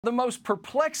The most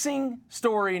perplexing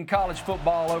story in college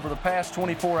football over the past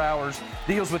 24 hours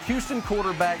deals with Houston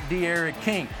quarterback D'Eriq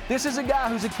King. This is a guy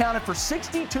who's accounted for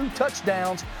 62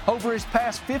 touchdowns over his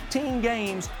past 15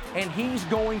 games, and he's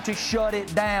going to shut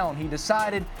it down. He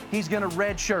decided he's going to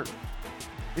redshirt.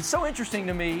 It's so interesting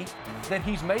to me that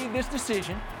he's made this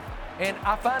decision, and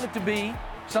I find it to be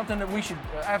something that we should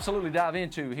absolutely dive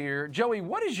into here. Joey,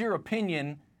 what is your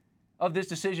opinion of this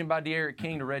decision by D'Eriq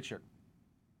King to redshirt?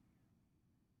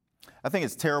 I think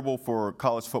it's terrible for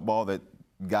college football that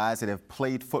guys that have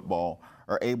played football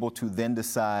are able to then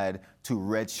decide to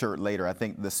redshirt later. I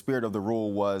think the spirit of the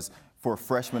rule was for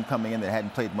freshmen coming in that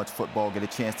hadn't played much football, get a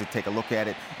chance to take a look at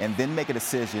it and then make a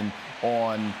decision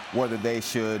on whether they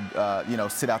should,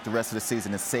 sit out the rest of the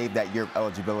season and save that year of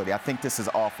eligibility. I think this is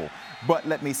awful. But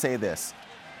let me say this.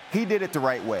 He did it the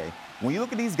right way. When you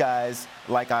look at these guys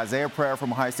like Isaiah Pryor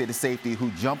from Ohio State, the safety,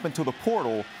 who jump into the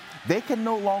portal, they can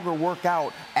no longer work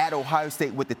out at Ohio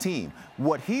State with the team.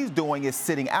 What he's doing is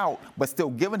sitting out, but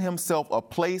still giving himself a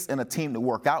place and a team to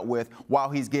work out with while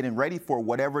he's getting ready for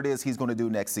whatever it is he's going to do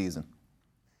next season.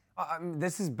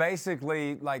 This is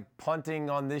basically like punting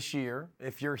on this year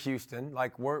if you're Houston.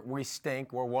 Like, we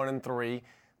stink. We're 1-3.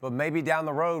 But maybe down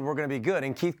the road we're going to be good.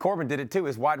 And Keith Corbin did it too.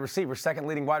 His wide receiver, second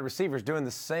leading wide receiver, is doing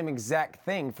the same exact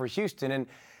thing for Houston. And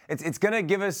it's going to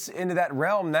give us into that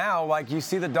realm now. Like, you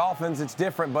see the Dolphins, it's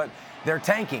different, but they're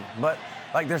tanking. But,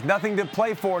 like, there's nothing to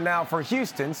play for now for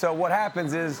Houston. So what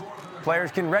happens is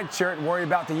players can redshirt and worry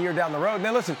about the year down the road.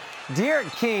 Now, listen, D'Eriq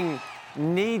King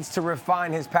needs to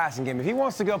refine his passing game. If he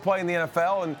wants to go play in the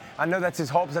NFL, and I know that's his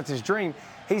hopes, that's his dream,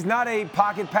 he's not a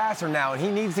pocket passer now, and he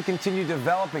needs to continue to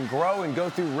develop and grow and go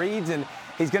through reads, and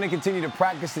he's going to continue to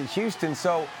practice at Houston.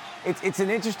 So it's an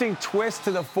interesting twist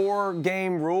to the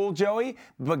 4-game rule, Joey,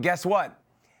 but guess what?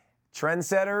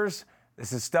 Trendsetters,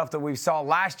 this is stuff that we saw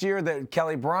last year, that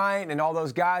Kelly Bryant and all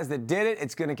those guys that did it.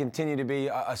 It's going to continue to be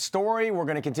a story. We're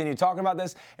going to continue talking about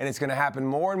this, and it's going to happen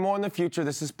more and more in the future.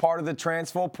 This is part of the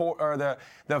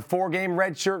the 4-game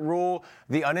redshirt rule,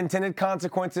 the unintended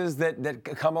consequences that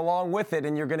come along with it,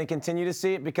 and you're going to continue to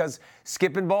see it because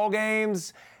skipping bowl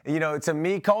games, it's a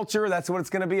me culture. That's what it's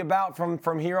going to be about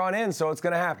from here on in, so it's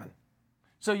going to happen.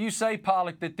 So you say,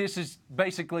 Pollack, that this is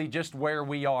basically just where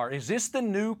we are. Is this the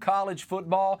new college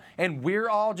football, and we're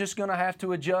all just going to have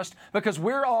to adjust? Because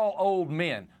we're all old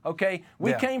men, okay?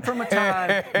 We came from a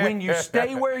time when you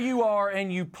stay where you are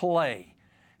and you play.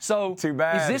 So too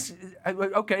bad. Is this –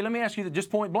 okay, let me ask you just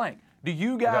point blank. Do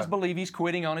you guys believe he's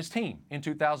quitting on his team in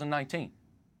 2019?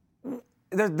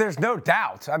 There's no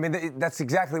doubt. I mean, that's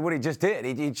exactly what he just did.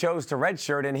 He chose to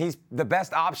redshirt, and he's the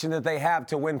best option that they have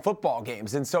to win football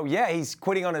games. And so, he's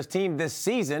quitting on his team this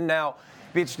season. Now,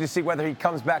 be interested to see whether he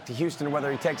comes back to Houston or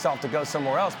whether he takes off to go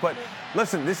somewhere else. But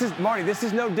listen, this is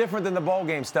no different than the bowl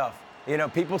game stuff.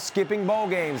 People skipping bowl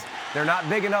games. They're not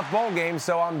big enough bowl games,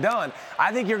 so I'm done.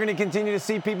 I think you're going to continue to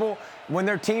see people, when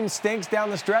their team stinks down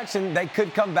the stretch, and they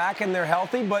could come back and they're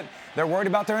healthy, but they're worried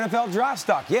about their NFL draft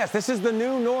stock. Yes, this is the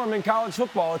new norm in college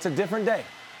football. It's a different day.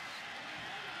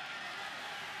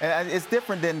 And it's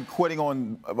different than quitting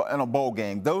in a bowl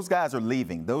game. Those guys are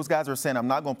leaving. Those guys are saying, I'm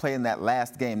not going to play in that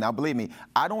last game. Now, believe me,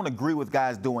 I don't agree with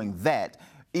guys doing that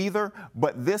either,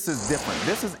 but this is different.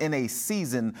 This is in a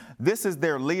season. This is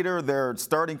their leader, their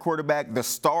starting quarterback, the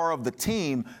star of the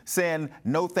team saying,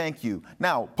 no, thank you.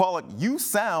 Now, Pollack, you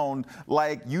sound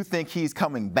like you think he's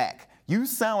coming back. You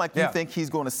sound like you think he's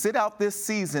going to sit out this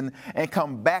season and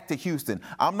come back to Houston.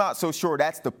 I'm not so sure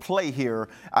that's the play here.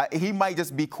 He might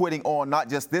just be quitting on not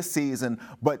just this season,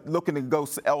 but looking to go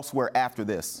elsewhere after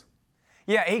this.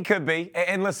 Yeah, he could be.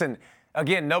 And listen,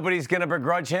 again, nobody's going to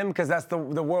begrudge him because that's the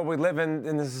world we live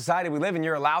in the society we live in.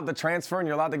 You're allowed to transfer and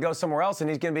you're allowed to go somewhere else, and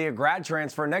he's going to be a grad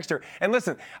transfer next year. And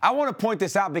listen, I want to point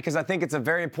this out because I think it's a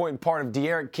very important part of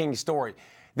D'Eriq King's story.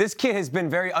 This kid has been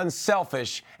very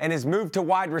unselfish and has moved to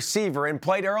wide receiver and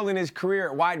played early in his career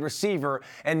at wide receiver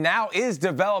and now is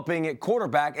developing at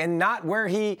quarterback and not where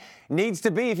he needs to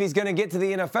be if he's going to get to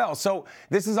the NFL. So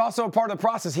this is also a part of the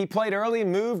process. He played early,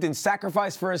 moved, and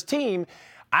sacrificed for his team.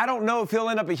 I don't know if he'll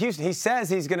end up at Houston. He says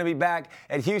he's going to be back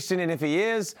at Houston, and if he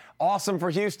is, awesome for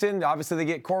Houston. Obviously, they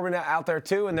get Corbin out there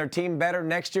too, and their team better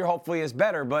next year hopefully is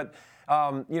better. But,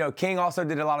 King also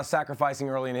did a lot of sacrificing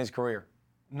early in his career.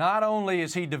 Not only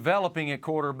is he developing at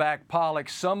quarterback, Pollack,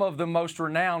 some of the most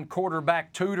renowned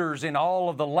quarterback tutors in all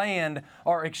of the land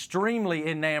are extremely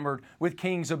enamored with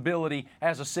King's ability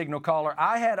as a signal caller.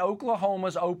 I had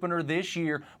Oklahoma's opener this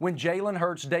year when Jalen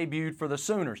Hurts debuted for the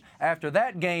Sooners. After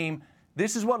that game,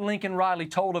 this is what Lincoln Riley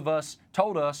told us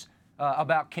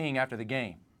about King after the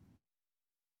game.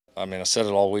 I mean, I said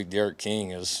it all week. D'Eriq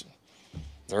King is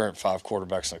there aren't 5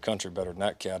 quarterbacks in the country better than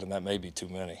that cat, and that may be too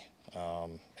many.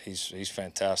 He's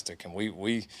fantastic, and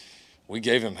we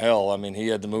gave him hell. I mean, he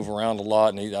had to move around a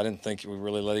lot, and I didn't think we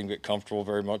really let him get comfortable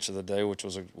very much of the day, which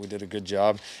was we did a good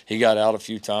job. He got out a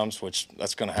few times, which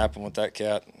that's going to happen with that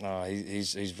cat.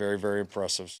 He's very, very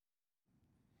impressive.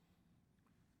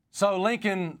 So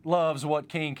Lincoln loves what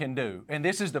King can do, and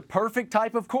this is the perfect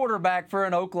type of quarterback for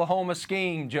an Oklahoma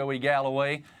scheme, Joey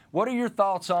Galloway. What are your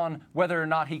thoughts on whether or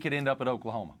not he could end up at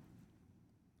Oklahoma?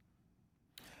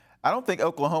 I don't think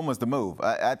Oklahoma's the move.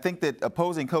 I think that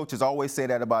opposing coaches always say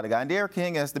that about a guy. And Derek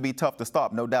King has to be tough to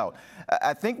stop, no doubt.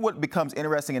 I think what becomes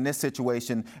interesting in this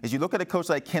situation is you look at a coach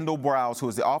like Kendal Briles, who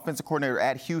was the offensive coordinator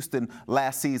at Houston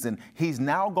last season. He's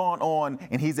now gone on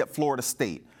and he's at Florida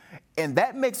State. And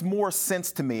that makes more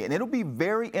sense to me. And it'll be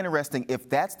very interesting if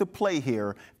that's the play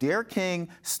here. Derek King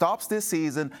stops this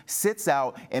season, sits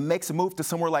out, and makes a move to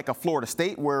somewhere like a Florida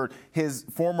State where his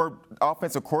former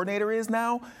offensive coordinator is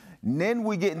now. Then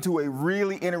we get into a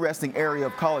really interesting area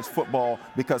of college football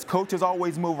because coaches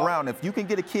always move around. If you can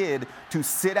get a kid to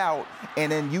sit out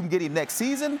and then you can get him next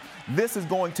season, this is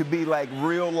going to be like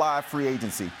real live free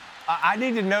agency. I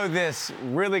need to know this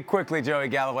really quickly, Joey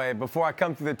Galloway, before I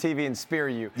come through the TV and spear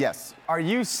you. Yes. Are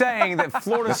you saying that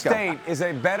Florida State is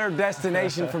a better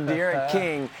destination from Derek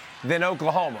King than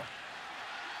Oklahoma?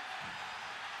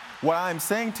 What I'm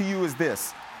saying to you is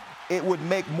this. It would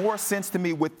make more sense to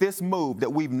me with this move that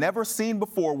we've never seen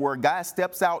before where a guy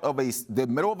steps out of the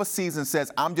middle of a season,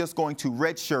 says, I'm just going to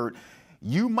redshirt.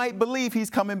 You might believe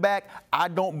he's coming back. I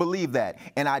don't believe that.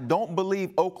 And I don't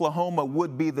believe Oklahoma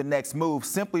would be the next move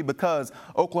simply because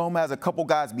Oklahoma has a couple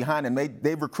guys behind him.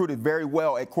 They've recruited very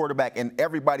well at quarterback, and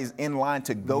everybody's in line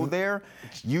to go there.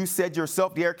 You said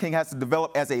yourself, Derek King has to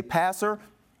develop as a passer.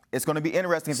 It's going to be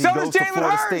interesting if he goes to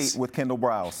Florida State with Kendal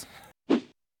Briles.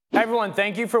 Hey everyone,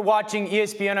 thank you for watching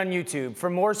ESPN on YouTube. For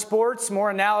more sports, more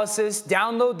analysis,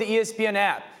 download the ESPN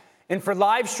app. And for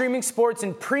live streaming sports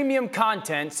and premium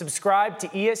content, subscribe to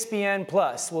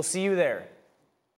ESPN+. We'll see you there.